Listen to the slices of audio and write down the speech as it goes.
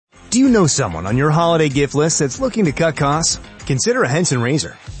Do you know someone on your holiday gift list that's looking to cut costs? Consider a Henson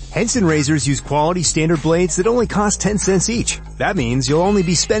razor. Henson razors use quality standard blades that only cost 10 cents each. That means you'll only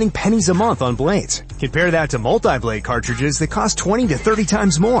be spending pennies a month on blades. Compare that to multi-blade cartridges that cost 20 to 30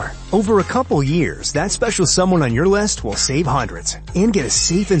 times more. Over a couple years, that special someone on your list will save hundreds and get a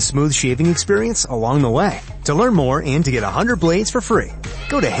safe and smooth shaving experience along the way. To learn more and to get 100 blades for free,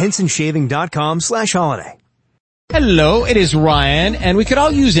 go to hensonshaving.com/holiday. Hello, it is Ryan, and we could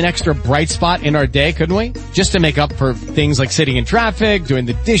all use an extra bright spot in our day, couldn't we? Just to make up for things like sitting in traffic, doing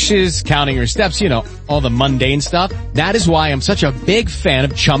the dishes, counting your steps, you know, all the mundane stuff. That is why I'm such a big fan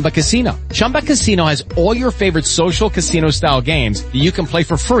of Chumba Casino. Chumba Casino has all your favorite social casino-style games that you can play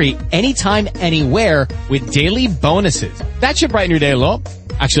for free anytime, anywhere with daily bonuses. That should brighten your day a little.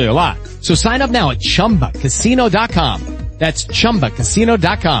 Actually, a lot. So sign up now at ChumbaCasino.com. That's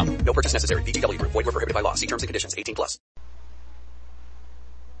ChumbaCasino.com. No purchase necessary. VGW Group. Void where prohibited by law. See terms and conditions. 18+.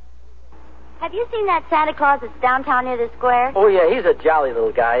 Have you seen that Santa Claus that's downtown near the square? Oh, yeah, he's a jolly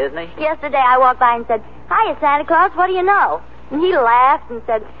little guy, isn't he? Yesterday I walked by and said, "Hiya, Santa Claus, what do you know?" And he laughed and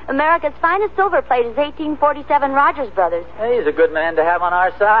said, "America's finest silver plate is 1847 Rogers Brothers." Hey, he's a good man to have on our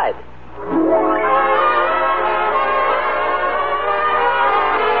side.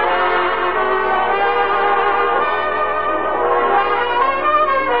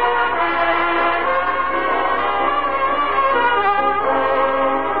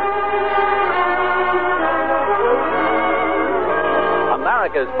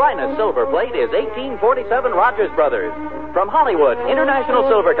 America's finest silver plate is 1847 Rogers Brothers. From Hollywood, International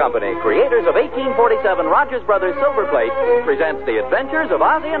Silver Company, creators of 1847 Rogers Brothers Silver Plate, presents The Adventures of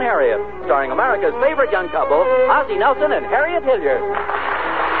Ozzie and Harriet, starring America's favorite young couple, Ozzie Nelson and Harriet Hilliard.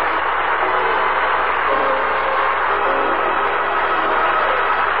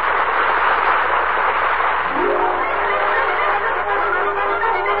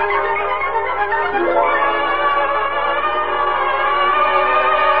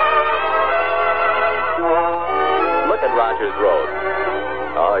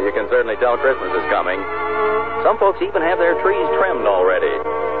 You can certainly tell Christmas is coming. Some folks even have their trees trimmed already.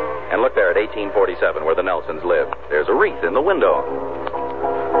 And look there at 1847, where the Nelsons live. There's a wreath in the window.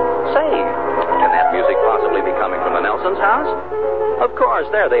 Say, can that music possibly be coming from the Nelsons' house? Of course,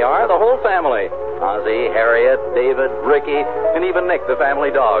 there they are, the whole family. Ozzie, Harriet, David, Ricky, and even Nick, the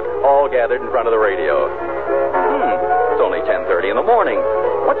family dog, all gathered in front of the radio. It's only 10:30 in the morning.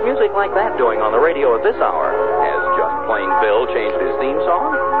 What's music like that doing on the radio at this hour? Has Just Plain Bill changed his theme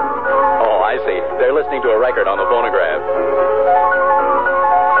song? Oh, I see. They're listening to a record on the phonograph.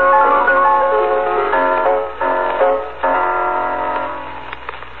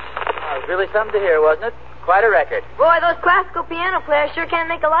 That was really something to hear, wasn't it? Quite a record. Boy, those classical piano players sure can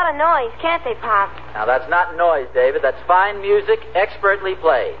make a lot of noise, can't they, Pop? Now, that's not noise, David. That's fine music, expertly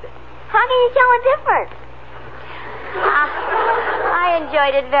played. How can you tell a difference? I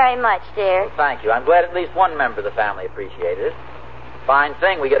enjoyed it very much, dear. Well, thank you. I'm glad at least one member of the family appreciated it. Fine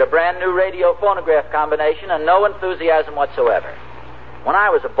thing. We get a brand new radio phonograph combination and no enthusiasm whatsoever. When I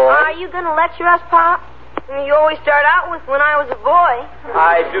was a boy... Are you going to lecture us, Pop? You always start out with when I was a boy.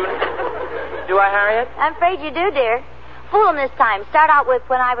 I do... Do I, Harriet? I'm afraid you do, dear. Fool him this time. Start out with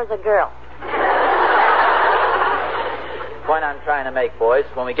when I was a girl. The point I'm trying to make, boys,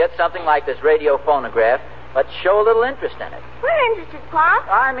 when we get something like this radio phonograph, let's show a little interest in it. We're interested, Pop.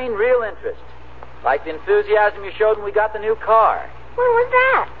 I mean real interest. Like the enthusiasm you showed when we got the new car. When was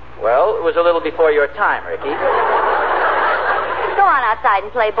that? Well, it was a little before your time, Ricky. Go on outside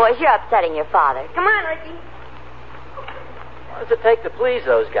and play, boys. You're upsetting your father. Come on, Ricky. What does it take to please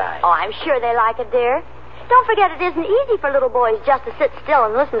those guys? Oh, I'm sure they like it, dear. Don't forget it isn't easy for little boys just to sit still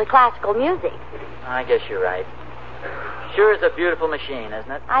and listen to classical music. I guess you're right. Sure is a beautiful machine,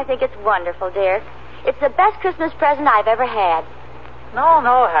 isn't it? I think it's wonderful, dear. It's the best Christmas present I've ever had.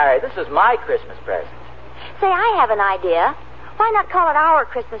 No, Harry. This is my Christmas present. Say, I have an idea. Why not call it our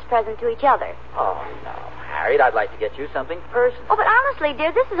Christmas present to each other? Oh, no, Harriet. I'd like to get you something personal. Oh, but honestly,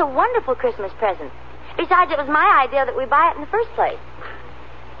 dear, this is a wonderful Christmas present. Besides, it was my idea that we buy it in the first place.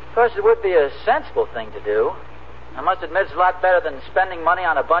 Of course, it would be a sensible thing to do. I must admit it's a lot better than spending money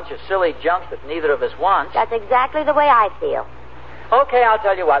on a bunch of silly junk that neither of us wants. That's exactly the way I feel. Okay, I'll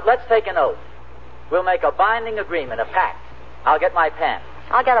tell you what. Let's take an oath. We'll make a binding agreement, a pact. I'll get my pen.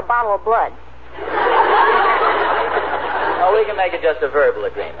 I'll get a bottle of blood. Oh, we can make it just a verbal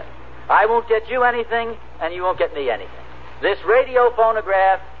agreement. I won't get you anything, and you won't get me anything. This radio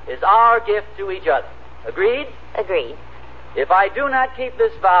phonograph is our gift to each other. Agreed? Agreed. If I do not keep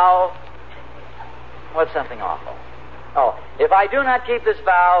this vow... What's something awful? Oh, if I do not keep this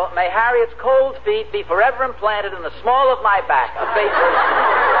vow, may Harriet's cold feet be forever implanted in the small of my back, a faithful...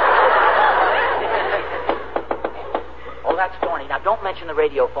 mention the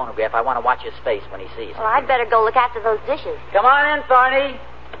radio phonograph. I want to watch his face when he sees it. Well, I'd better go look after those dishes. Come on in, Thorny.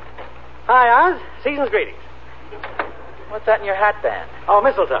 Hi, Oz. Season's greetings. What's that in your hat band? Oh,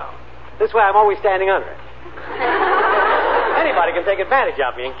 mistletoe. This way I'm always standing under it. Anybody can take advantage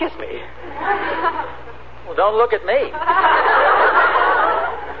of me and kiss me. Well, don't look at me.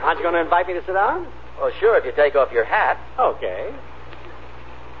 Aren't you going to invite me to sit down? Well, sure, if you take off your hat. Okay.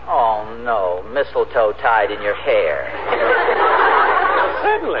 Oh, no. Mistletoe tied in your hair.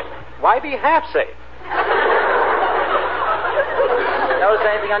 Certainly. Why be half safe? Notice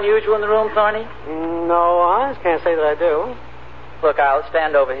anything unusual in the room, Thorny? No, Oz. Can't say that I do. Look, I'll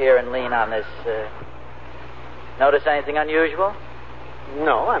stand over here and lean on this. Notice anything unusual?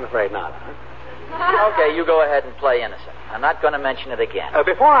 No, I'm afraid not. Okay, you go ahead and play innocent. I'm not going to mention it again.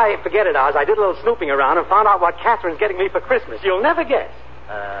 Before I forget it, Oz, I did a little snooping around and found out what Catherine's getting me for Christmas. You'll never guess.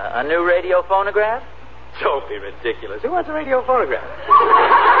 A new radio phonograph? Don't be ridiculous. Who wants a radio phonograph?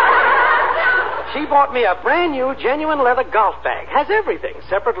 She bought me a brand new, genuine leather golf bag. Has everything.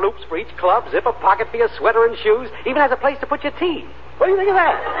 Separate loops for each club, zipper pocket for your sweater and shoes. Even has a place to put your tees. What do you think of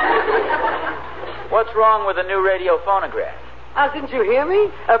that? What's wrong with a new radio phonograph? Didn't you hear me?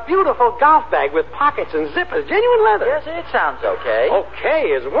 A beautiful golf bag with pockets and zippers. Genuine leather. Yes, it sounds okay.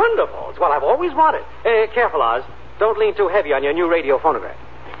 Okay is wonderful. It's what I've always wanted. Careful, Oz. Don't lean too heavy on your new radio phonograph.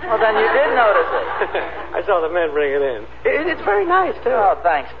 Well, then you did notice it. I saw the men bring it in. It's very nice, too. Oh,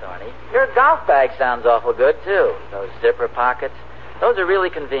 thanks, Thorny. Your golf bag sounds awful good, too. Those zipper pockets. Those are really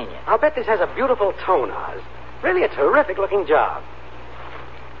convenient. I'll bet this has a beautiful tone, Oz. Really a terrific-looking job.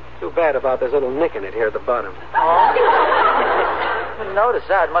 Too bad about this little nick in it here at the bottom. Oh? Didn't notice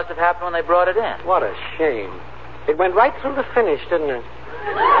that. It must have happened when they brought it in. What a shame. It went right through the finish, didn't it?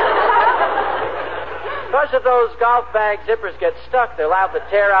 Of course, if those golf bag zippers get stuck, they'll have to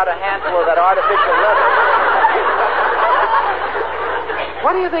tear out a handful of that artificial leather.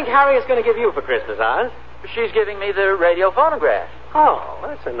 What do you think Harriet's going to give you for Christmas, Oz? She's giving me the radio phonograph. Oh,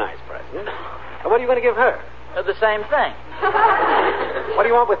 that's a nice present. And what are you going to give her? The same thing. What do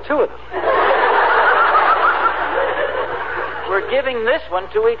you want with two of them? We're giving this one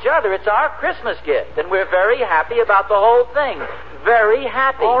to each other. It's our Christmas gift, and we're very happy about the whole thing. Very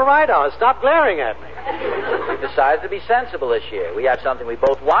happy. All right, Oz. Stop glaring at me. We decided to be sensible this year. We have something we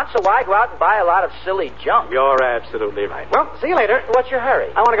both want, so why go out and buy a lot of silly junk? You're absolutely right. Well, see you later. What's your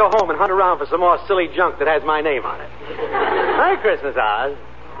hurry? I want to go home and hunt around for some more silly junk that has my name on it. Merry Christmas, Oz.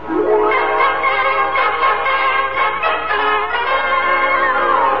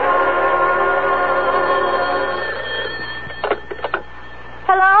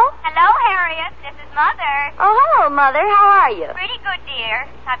 Hello? Hello, Harriet. This is Mother. Oh, hello, Mother. How are you? Pretty good, dear.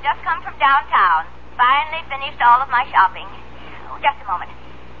 I've just come from downtown. Finally finished all of my shopping. Oh, just a moment.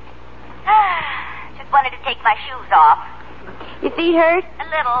 Just wanted to take my shoes off. Your feet hurt? A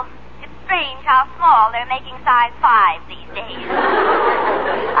little. It's strange how small they're making size 5 these days.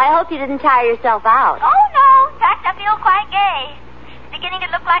 I hope you didn't tire yourself out. Oh, no. In fact, I feel quite gay. It's beginning to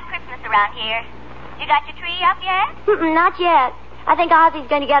look like Christmas around here. You got your tree up yet? Not yet. I think Ozzie's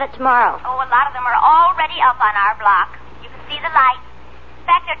going to get it tomorrow. Oh, a lot of them are already up on our block. You can see the lights. In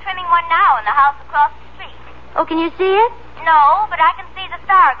fact, they're trimming one now in the house across the street. Oh, can you see it? No, but I can see the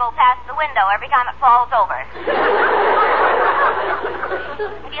star go past the window every time it falls over.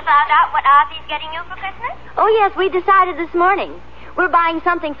 Have you found out what Ozzie's getting you for Christmas? Oh, yes, we decided this morning. We're buying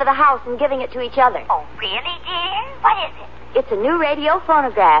something for the house and giving it to each other. Oh, really, dear? What is it? It's a new radio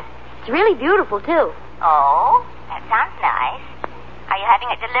phonograph. It's really beautiful, too. Oh, that sounds nice. Are you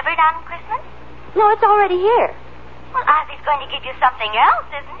having it delivered on Christmas? No, it's already here. Well, Ozzie's going to give you something else,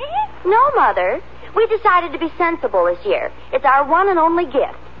 isn't he? No, Mother. We decided to be sensible this year. It's our one and only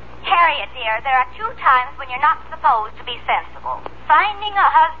gift. Harriet, dear, there are 2 times when you're not supposed to be sensible. Finding a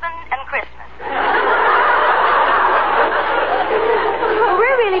husband and Christmas. Well,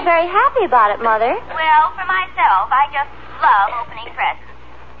 we're really very happy about it, Mother. Well, for myself, I just love opening presents.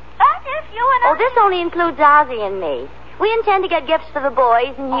 But if you and I... Oh, this only includes Ozzie and me. We intend to get gifts for the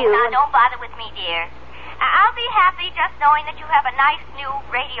boys and you. Oh, now, don't bother with me, dear. I'll be happy just knowing that you have a nice new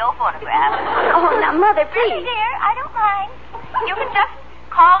radio phonograph. Oh, now, Mother, please. Really, dear, I don't mind. You can just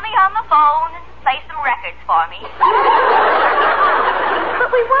call me on the phone and play some records for me. But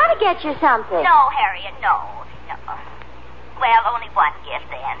we want to get you something. No, Harriet, no. Well, only one gift,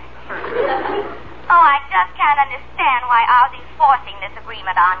 then. Oh, I just can't understand why Ozzie's forcing this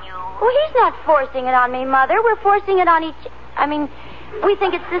agreement on you. Well, he's not forcing it on me, Mother. We're forcing it on each... we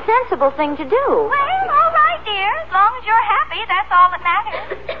think it's the sensible thing to do. Well, all right, dear. As long as you're happy, that's all that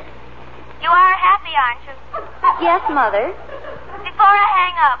matters. You are happy, aren't you? Yes, Mother. Before I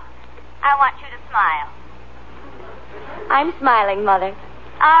hang up, I want you to smile. I'm smiling, Mother.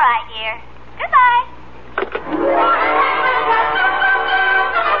 All right, dear. Goodbye.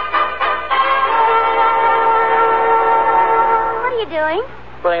 What are you doing?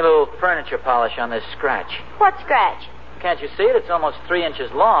 Putting a little furniture polish on this scratch. What scratch? Can't you see it? It's almost 3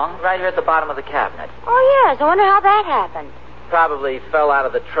 inches long, right here at the bottom of the cabinet. Oh, yes. I wonder how that happened. Probably fell out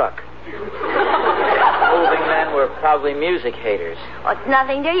of the truck. Moving men were probably music haters. Oh, it's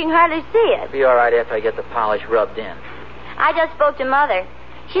nothing, dear. You can hardly see it. Be all right after I get the polish rubbed in. I just spoke to Mother.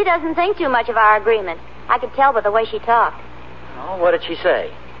 She doesn't think too much of our agreement. I could tell by the way she talked. Oh, what did she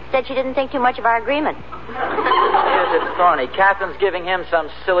say? Said she didn't think too much of our agreement. Here's it, Thorny. Catherine's giving him some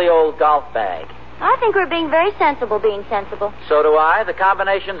silly old golf bag. I think we're being very sensible being sensible. So do I. The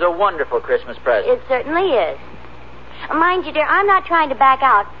combination's a wonderful Christmas present. It certainly is. Mind you, dear, I'm not trying to back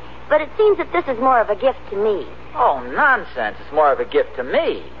out, but it seems that this is more of a gift to me. Oh, nonsense. It's more of a gift to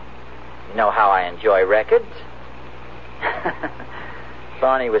me. You know how I enjoy records.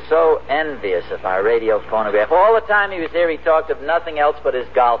 Thorny was so envious of our radio phonograph. All the time he was here, he talked of nothing else but his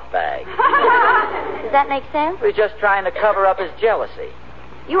golf bag. Does that make sense? He was just trying to cover up his jealousy.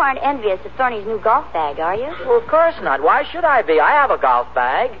 You aren't envious of Thorny's new golf bag, are you? Well, of course not. Why should I be? I have a golf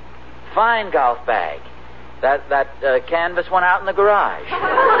bag. Fine golf bag. That canvas one out in the garage.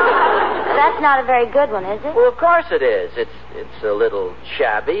 That's not a very good one, is it? Well, of course it is. It's a little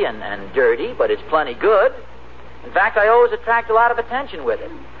shabby and dirty, but it's plenty good. In fact, I always attract a lot of attention with it.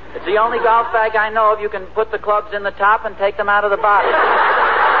 It's the only golf bag I know of you can put the clubs in the top and take them out of the bottom.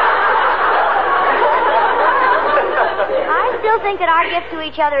 I still think that our gift to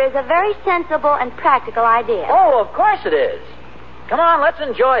each other is a very sensible and practical idea. Oh, of course it is. Come on, let's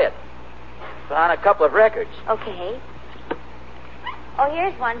enjoy it. Put on a couple of records. Okay. Oh,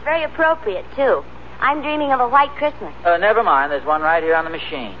 here's one. Very appropriate, too. I'm dreaming of a white Christmas. Never mind. There's one right here on the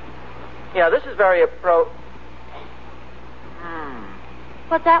machine. Yeah, this is very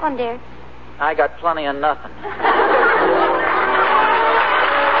What's that one, dear? I got plenty of nothing.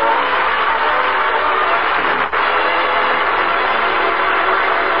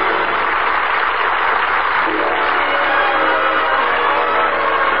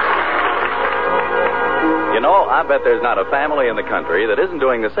 You know, I bet there's not a family in the country that isn't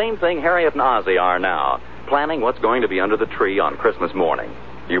doing the same thing Harriet and Ozzie are now, planning what's going to be under the tree on Christmas morning.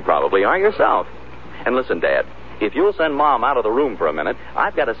 You probably are yourself. And listen, Dad, if you'll send Mom out of the room for a minute,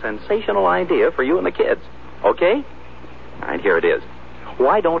 I've got a sensational idea for you and the kids. Okay? All right, here it is.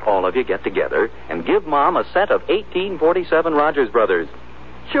 Why don't all of you get together and give Mom a set of 1847 Rogers Brothers?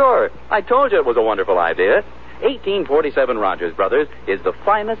 Sure, I told you it was a wonderful idea. 1847 Rogers Brothers is the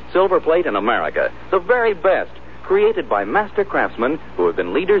finest silver plate in America, the very best, created by master craftsmen who have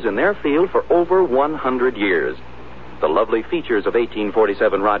been leaders in their field for over 100 years. The lovely features of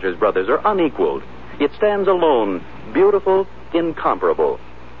 1847 Rogers Brothers are unequaled. It stands alone, beautiful, incomparable.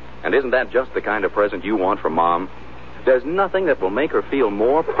 And isn't that just the kind of present you want from Mom? There's nothing that will make her feel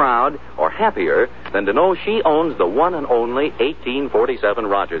more proud or happier than to know she owns the one and only 1847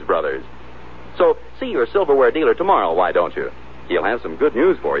 Rogers Brothers. So see your silverware dealer tomorrow, why don't you? He'll have some good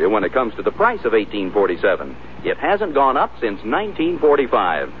news for you when it comes to the price of 1847. It hasn't gone up since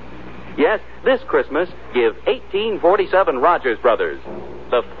 1945. Yes, this Christmas, give 1847 Rogers Brothers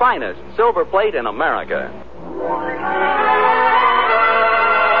the finest silver plate in America.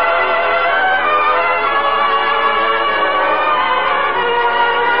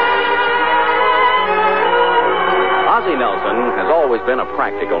 Ozzie Nelson has always been a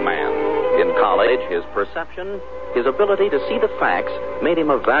practical man. In college, his perception, his ability to see the facts made him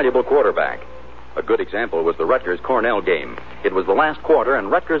a valuable quarterback. A good example was the Rutgers-Cornell game. It was the last quarter, and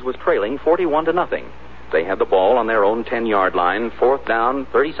Rutgers was trailing 41-0. They had the ball on their own 10-yard line, 4th down,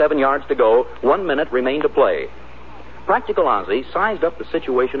 37 yards to go, 1 minute remained to play. Practical Ozzie sized up the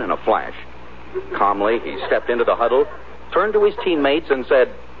situation in a flash. Calmly, he stepped into the huddle, turned to his teammates, and said,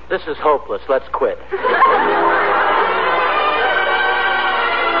 "This is hopeless. Let's quit."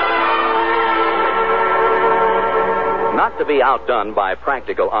 Not to be outdone by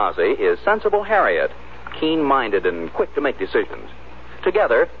practical Ozzie is sensible Harriet, keen-minded and quick to make decisions.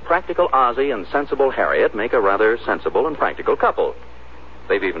 Together, practical Ozzie and sensible Harriet make a rather sensible and practical couple.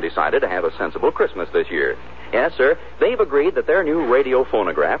 They've even decided to have a sensible Christmas this year. Yes, sir, they've agreed that their new radio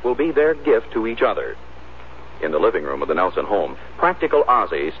phonograph will be their gift to each other. In the living room of the Nelson home, practical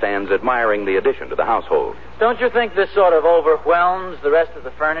Ozzie stands admiring the addition to the household. Don't you think this sort of overwhelms the rest of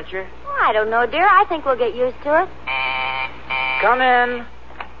the furniture? Oh, I don't know, dear. I think we'll get used to it. Come in.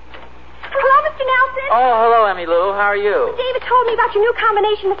 Hello, Mr. Nelson. Oh, hello, Emmy Lou. How are you? David told me about your new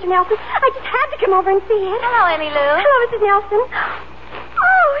combination, Mr. Nelson. I just had to come over and see it. Hello, Emmy Lou. Hello, Mrs. Nelson.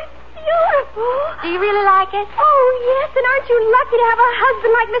 Oh, it's beautiful. Do you really like it? Oh, yes, and aren't you lucky to have a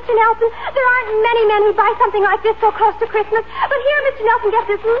husband like Mr. Nelson? There aren't many men who buy something like this so close to Christmas. But here Mr. Nelson gets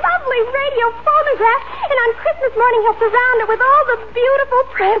this lovely radio phonograph, and on Christmas morning he'll surround it with all the beautiful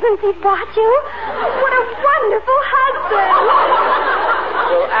presents he bought you. What a wonderful husband.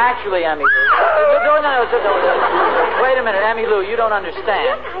 Well, actually, Emmy Lou... No. Wait a minute, Emmy Lou, you don't understand.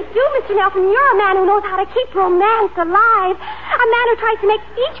 Yes, I do, Mr. Nelson. You're a man who knows how to keep romance alive. A man who tries to make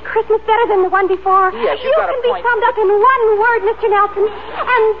each Christmas better than the one before. Yes, you've got a point. You can be summed up in one word, Mr. Nelson,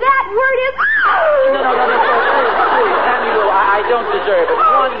 and that word is... No, please, Emmy Lou, I don't deserve it.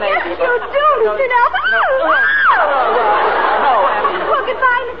 One maybe, yes, you do, Mr. Nelson. No, Emmy Lou. Well,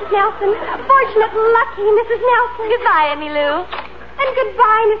 goodbye, Mrs. Nelson. Fortunate, lucky Mrs. Nelson. Goodbye, Emmy Lou. And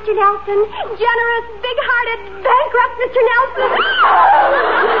goodbye, Mr. Nelson. Generous, big-hearted, bankrupt Mr. Nelson.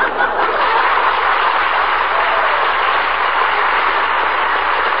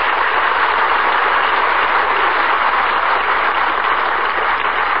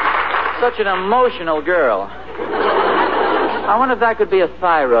 Such an emotional girl. I wonder if that could be a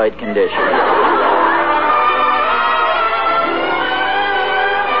thyroid condition.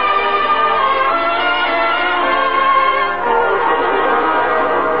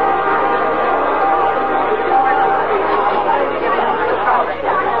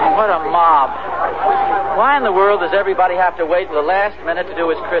 Why in the world does everybody have to wait till the last minute to do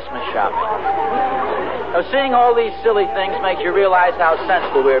his Christmas shopping? Now, seeing all these silly things makes you realize how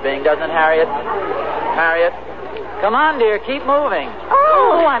sensible we're being, doesn't it, Harriet? Harriet? Come on, dear, keep moving.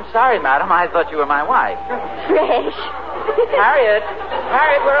 Oh, I'm sorry, madam. I thought you were my wife. Fresh. Harriet,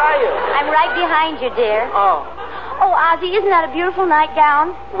 where are you? I'm right behind you, dear. Oh. Oh, Ozzie, isn't that a beautiful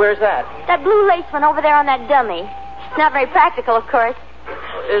nightgown? Where's that? That blue lace one over there on that dummy. It's not very practical, of course.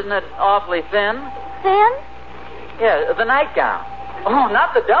 Isn't it awfully thin? Thin? Yeah, the nightgown. Oh,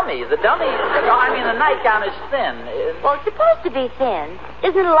 not the dummy. The dummy... No, I mean, the nightgown is thin. Well, it's supposed to be thin.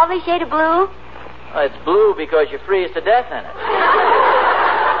 Isn't it a lovely shade of blue? Well, it's blue because you freeze to death in it.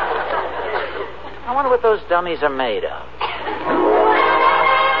 I wonder what those dummies are made of.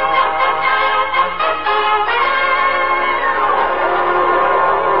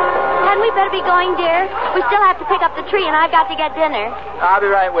 Hadn't we better be going, dear? We still have to pick up the tree, and I've got to get dinner. I'll be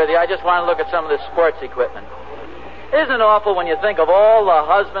right with you. I just want to look at some of this sports equipment. Isn't it awful when you think of all the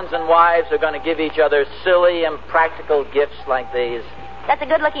husbands and wives who are going to give each other silly, impractical gifts like these? That's a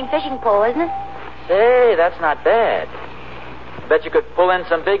good-looking fishing pole, isn't it? Say, that's not bad. Bet you could pull in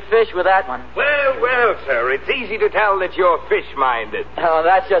some big fish with that one. Well, sir, it's easy to tell that you're fish-minded. Oh,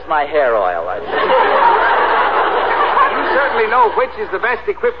 that's just my hair oil. You certainly know which is the best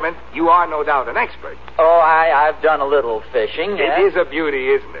equipment. You are no doubt an expert. Oh, I've done a little fishing. It is a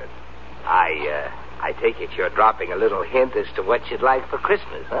beauty, isn't it? I take it you're dropping a little hint as to what you'd like for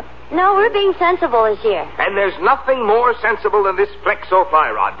Christmas, huh? No, we're being sensible this year. And there's nothing more sensible than this Flexo fly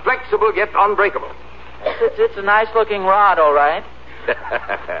rod. Flexible yet unbreakable. It's a nice-looking rod, all right.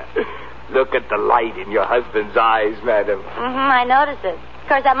 Look at the light in your husband's eyes, madam. I noticed it. Of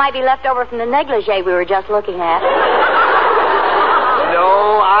course, that might be left over from the negligee we were just looking at.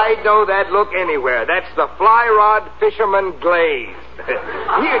 No, I'd know that look anywhere. That's the fly rod fisherman glaze.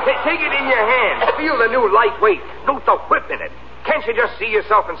 Here, take it in your hand. Feel the new lightweight. Note the whip in it. Can't you just see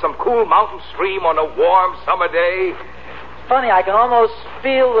yourself in some cool mountain stream on a warm summer day? Funny, I can almost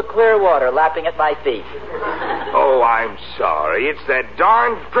feel the clear water lapping at my feet. Oh, I'm sorry. It's that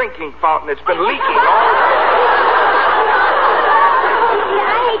darn drinking fountain that's been leaking all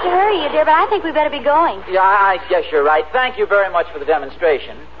I hate to hurry you, dear, but I think we better be going. Yeah, I guess you're right. Thank you very much for the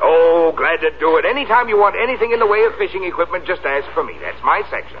demonstration. Oh, glad to do it. Anytime you want anything in the way of fishing equipment, just ask for me. That's my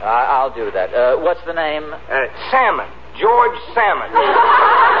section. I'll do that. What's the name? Salmon. George Salmon. We've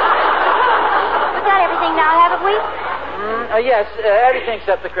got everything now, haven't we? Yes, everything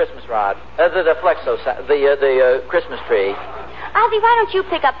except the Christmas rod. The Flexo, the Christmas tree. Ozzie, why don't you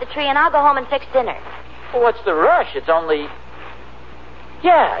pick up the tree and I'll go home and fix dinner? Well, what's the rush? It's only...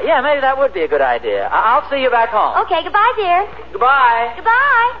 Yeah, maybe that would be a good idea. I'll see you back home. Okay, goodbye, dear. Goodbye.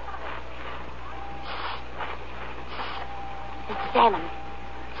 Goodbye. Mr. Salmon.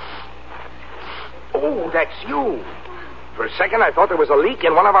 Oh, that's you. For a second, I thought there was a leak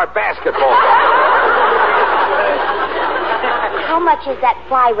in one of our basketballs. How much is that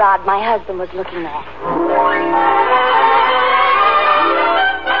fly rod my husband was looking at?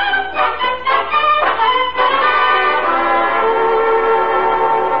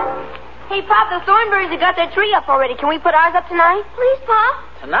 Hey, Pop, the Thornberrys have got their tree up already. Can we put ours up tonight? Please, Pop.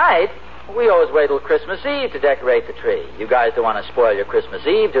 Tonight? We always wait till Christmas Eve to decorate the tree. You guys don't want to spoil your Christmas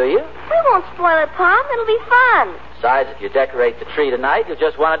Eve, do you? We won't spoil it, Pop. It'll be fun. Besides, if you decorate the tree tonight, you'll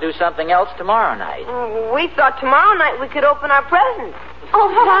just want to do something else tomorrow night. We thought tomorrow night we could open our presents. Oh,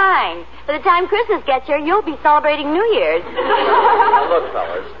 fine. By the time Christmas gets here, you'll be celebrating New Year's. Now, look,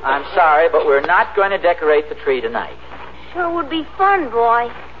 fellas, I'm sorry, but we're not going to decorate the tree tonight. Sure would be fun, boy.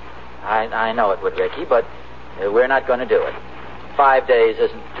 I know it would, Ricky, but we're not going to do it. 5 days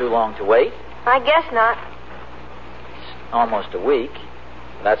isn't too long to wait. I guess not. It's almost a week.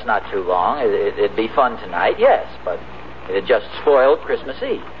 That's not too long. It'd be fun tonight, yes, but it'd just spoil Christmas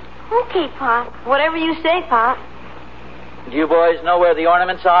Eve. Okay, Pop. Whatever you say, Pop. Do you boys know where the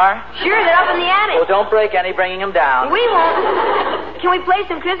ornaments are? Sure, they're up in the attic. Well, don't break any bringing them down. We won't. Can we play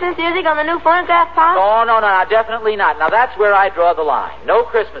some Christmas music on the new phonograph, Pop? Oh, no, definitely not. Now, that's where I draw the line. No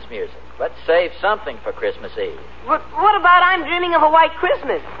Christmas music. Let's save something for Christmas Eve. But what about I'm Dreaming of a White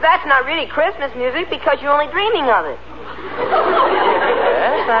Christmas? That's not really Christmas music because you're only dreaming of it.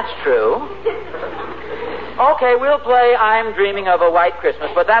 Yes, that's true. Okay, we'll play I'm Dreaming of a White Christmas,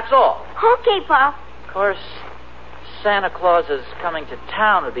 but that's all. Okay, Pop. Of course, Santa Claus is coming to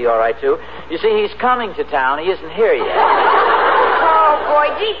town would be all right, too. You see, he's coming to town. He isn't here yet. Oh, boy.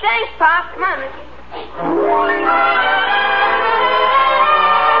 Gee, thanks, Pop. Come on, Mickey.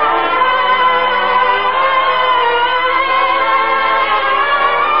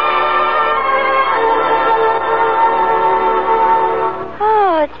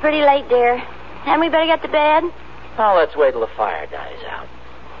 Oh, it's pretty late, dear. Hadn't we better get to bed? Oh, let's wait till the fire dies out.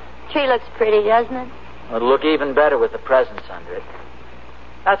 Tree looks pretty, doesn't it? It'll look even better with the presents under it.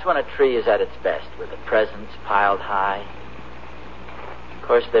 That's when a tree is at its best, with the presents piled high. Of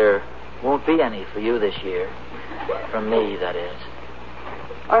course, there won't be any for you this year. From me, that is.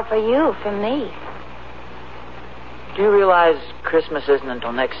 Or for you, from me. Do you realize Christmas isn't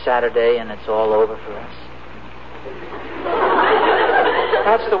until next Saturday and it's all over for us?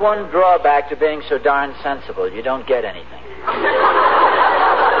 That's the one drawback to being so darn sensible. You don't get anything.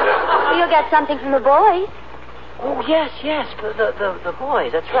 You'll get something from the boys. Oh, yes, the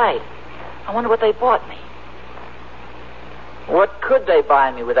boys, that's right. I wonder what they bought me. What could they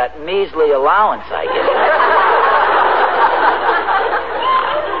buy me with that measly allowance I get?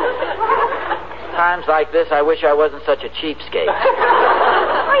 Times like this, I wish I wasn't such a cheapskate.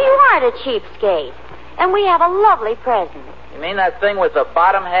 Oh, you aren't a cheapskate. And we have a lovely present. You mean that thing with the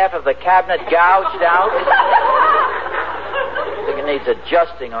bottom half of the cabinet gouged out? I think it needs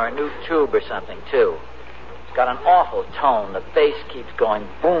adjusting or a new tube or something, too. It's got an awful tone. The bass keeps going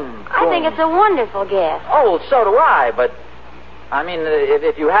boom, boom. I think it's a wonderful gift. Oh, well, so do I, but... I mean,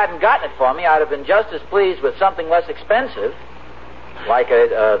 if you hadn't gotten it for me, I'd have been just as pleased with something less expensive. Like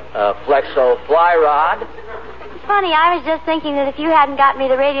a Flexo fly rod. Funny, I was just thinking that if you hadn't got me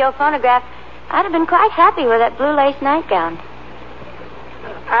the radio phonograph, I'd have been quite happy with that blue lace nightgown.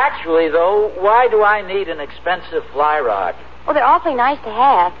 Actually, though, why do I need an expensive fly rod? Well, they're awfully nice to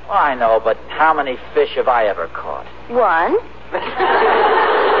have. Well, I know, but how many fish have I ever caught? One.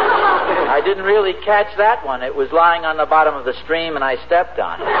 I didn't really catch that one. It was lying on the bottom of the stream, and I stepped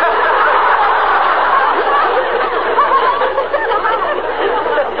on it.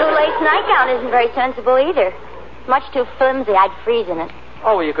 Blue lace nightgown isn't very sensible either. Much too flimsy. I'd freeze in it.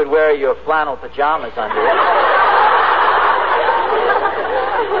 Oh, well, you could wear your flannel pajamas under it.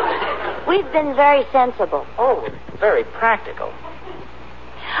 We've been very sensible. Oh, very practical.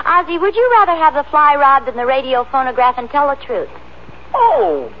 Ozzie, would you rather have the fly rod than the radio phonograph, and tell the truth?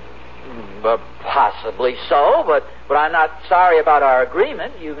 Oh, possibly so, but I'm not sorry about our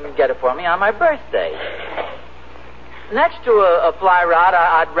agreement. You can get it for me on my birthday. Next to a fly rod,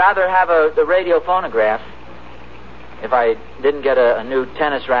 I'd rather have the radio phonograph. If I didn't get a new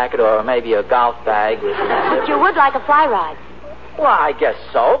tennis racket or maybe a golf bag. But you would like a fly rod. Well, I guess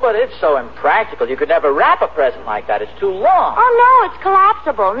so, but it's so impractical. You could never wrap a present like that. It's too long. Oh, no, it's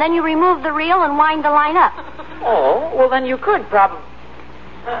collapsible. And then you remove the reel and wind the line up. Oh, well, then you could probably...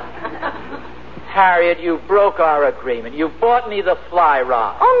 Harriet, you broke our agreement. You bought me the fly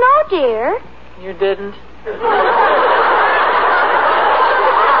rod. Oh, no, dear. You didn't?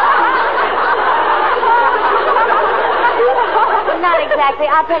 Not exactly.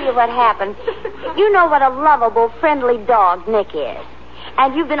 I'll tell you what happened. You know what a lovable, friendly dog Nick is.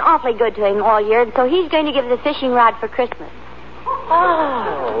 And you've been awfully good to him all year, and so he's going to give the fishing rod for Christmas.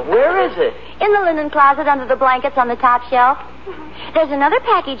 Oh, where is it? In the linen closet under the blankets on the top shelf. There's another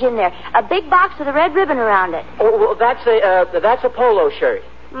package in there, a big box with a red ribbon around it. Oh, well, that's a polo shirt.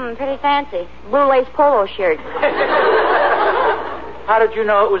 Pretty fancy. Blue lace polo shirt. How did you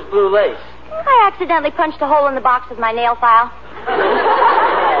know it was blue lace? I accidentally punched a hole in the box with my nail file.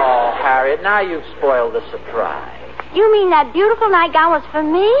 Oh, Harriet, now you've spoiled the surprise. You mean that beautiful nightgown was for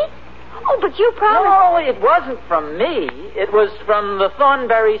me? Oh, but you promised... No, it wasn't from me. It was from the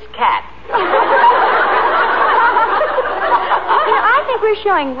Thornberry's cat. I think we're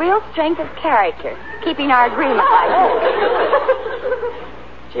showing real strength of character, keeping our agreement like this.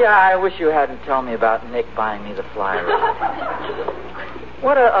 Gee, I wish you hadn't told me about Nick buying me the fly rod.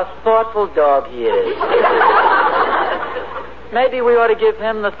 What a thoughtful dog he is. Maybe we ought to give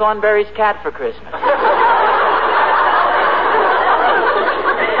him the Thornberry's cat for Christmas.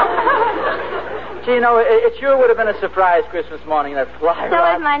 Gee, you know, it sure would have been a surprise Christmas morning, that fly So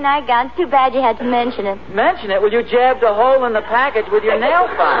rod. is my nightgown. It's too bad you had to mention it. Mention it? Well, you jabbed a hole in the package with your nail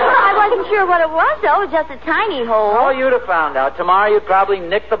file. I wasn't sure what it was, though. It was just a tiny hole. Oh, you'd have found out. Tomorrow you'd probably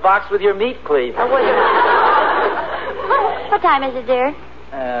nick the box with your meat cleaver. Oh, what time is it, dear?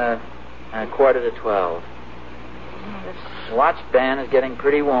 11:45. This watch band is getting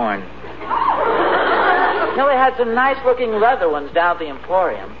pretty worn. You know, they had some nice-looking leather ones down at the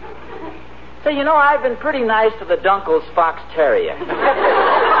Emporium. Say, you know, I've been pretty nice to the Dunkel's Fox Terrier. And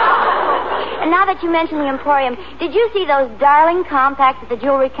now that you mention the Emporium, did you see those darling compacts at the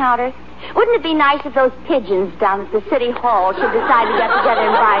jewelry counter? Wouldn't it be nice if those pigeons down at the city hall should decide to get together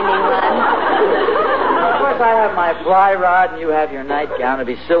and buy me one? Of course, I have my fly rod and you have your nightgown.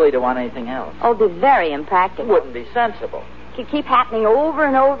 It'd be silly to want anything else. Oh, it'd be very impractical. Wouldn't be sensible. It could keep happening over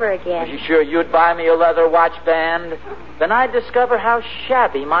and over again. Are you sure you'd buy me a leather watch band? Then I'd discover how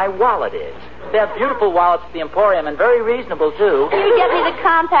shabby my wallet is. They have beautiful wallets at the Emporium, and very reasonable, too. You'd get me the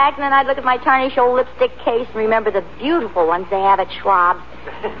compact, and then I'd look at my tarnished old lipstick case and remember the beautiful ones they have at Schwab's.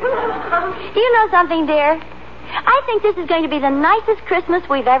 Do you know something, dear? I think this is going to be the nicest Christmas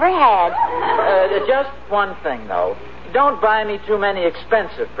we've ever had. Just one thing, though. Don't buy me too many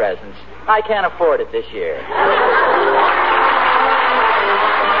expensive presents. I can't afford it this year.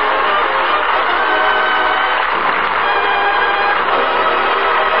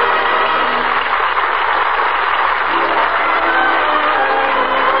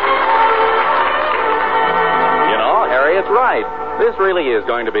 Right. This really is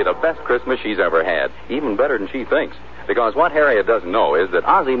going to be the best Christmas she's ever had. Even better than she thinks. Because what Harriet doesn't know is that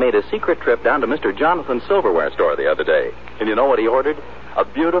Ozzie made a secret trip down to Mr. Jonathan's silverware store the other day. And you know what he ordered? A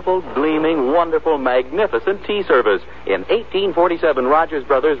beautiful, gleaming, wonderful, magnificent tea service in 1847 Rogers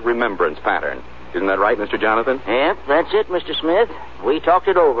Brothers remembrance pattern. Isn't that right, Mr. Jonathan? Yep, that's it, Mr. Smith. We talked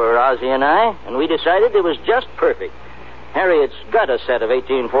it over, Ozzie and I, and we decided it was just perfect. Harriet's got a set of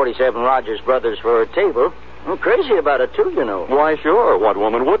 1847 Rogers Brothers for her table. I'm crazy about it, too, you know. Why, sure. What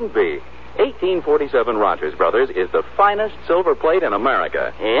woman wouldn't be? 1847 Rogers Brothers is the finest silver plate in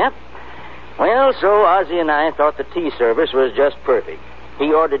America. Yep. Well, so Ozzie and I thought the tea service was just perfect.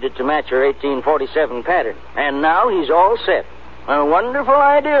 He ordered it to match her 1847 pattern. And now he's all set. A wonderful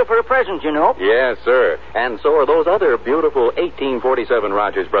idea for a present, you know. Yes, sir. And so are those other beautiful 1847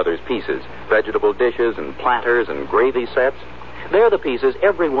 Rogers Brothers pieces. Vegetable dishes and platters and gravy sets. They're the pieces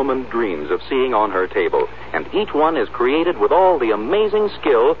every woman dreams of seeing on her table, and each one is created with all the amazing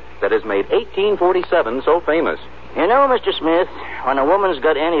skill that has made 1847 so famous. You know, Mr. Smith, when a woman's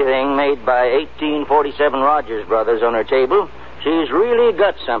got anything made by 1847 Rogers Brothers on her table, she's really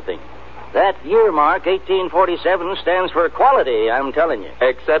got something. That year mark, 1847, stands for quality, I'm telling you.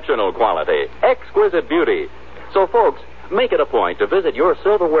 Exceptional quality. Exquisite beauty. So, folks, make it a point to visit your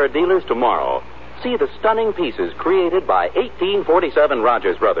silverware dealers tomorrow. See the stunning pieces created by 1847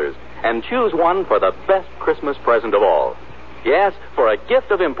 Rogers Brothers and choose one for the best Christmas present of all. Yes, for a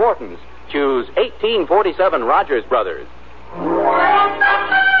gift of importance, choose 1847 Rogers Brothers.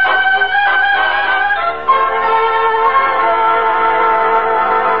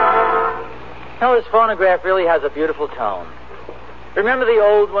 No, this phonograph really has a beautiful tone. Remember the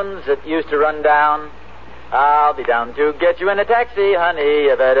old ones that used to run down? I'll be down to get you in a taxi, honey.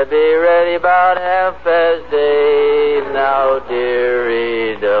 You better be ready about 8:30. Now,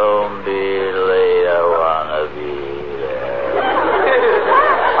 dearie, don't be late. I wanna be there.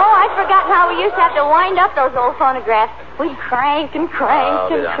 Oh, I'd forgotten how we used to have to wind up those old phonographs. We'd crank and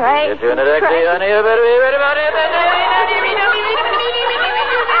crank and crank. Get you in a taxi, honey. You better be ready about 8:30.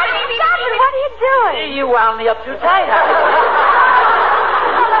 Stop it! What are you doing? You wound me up too tight.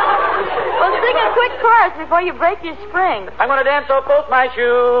 Well, sing a quick chorus before you break your spring. I'm going to dance off both my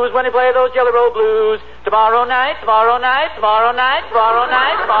shoes when you play those Jelly Roll Blues. Tomorrow night, tomorrow night, tomorrow night, tomorrow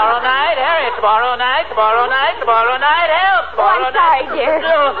night, tomorrow night, Harriet, tomorrow night, tomorrow night, tomorrow night, help, tomorrow night. I'm sorry, dear.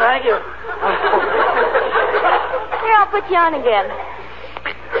 Oh, thank you. Here, I'll put you on again.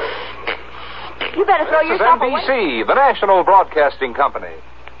 You better throw This is yourself away. NBC, the National Broadcasting Company.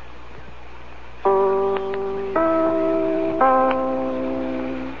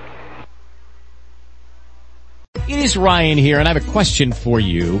 It is Ryan here, and I have a question for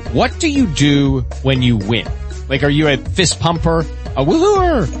you. What do you do when you win? Like, are you a fist pumper, a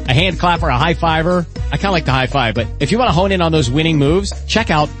woohooer, a hand clapper, a high fiver? I kind of like the high five, but if you want to hone in on those winning moves,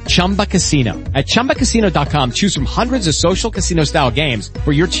 check out Chumba Casino. At ChumbaCasino.com, choose from hundreds of social casino-style games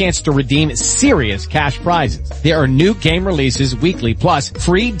for your chance to redeem serious cash prizes. There are new game releases weekly, plus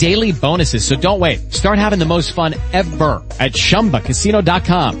free daily bonuses, so don't wait. Start having the most fun ever at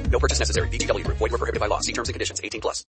ChumbaCasino.com. No purchase necessary. VGW Group. Void where prohibited by law. See terms and conditions. 18+.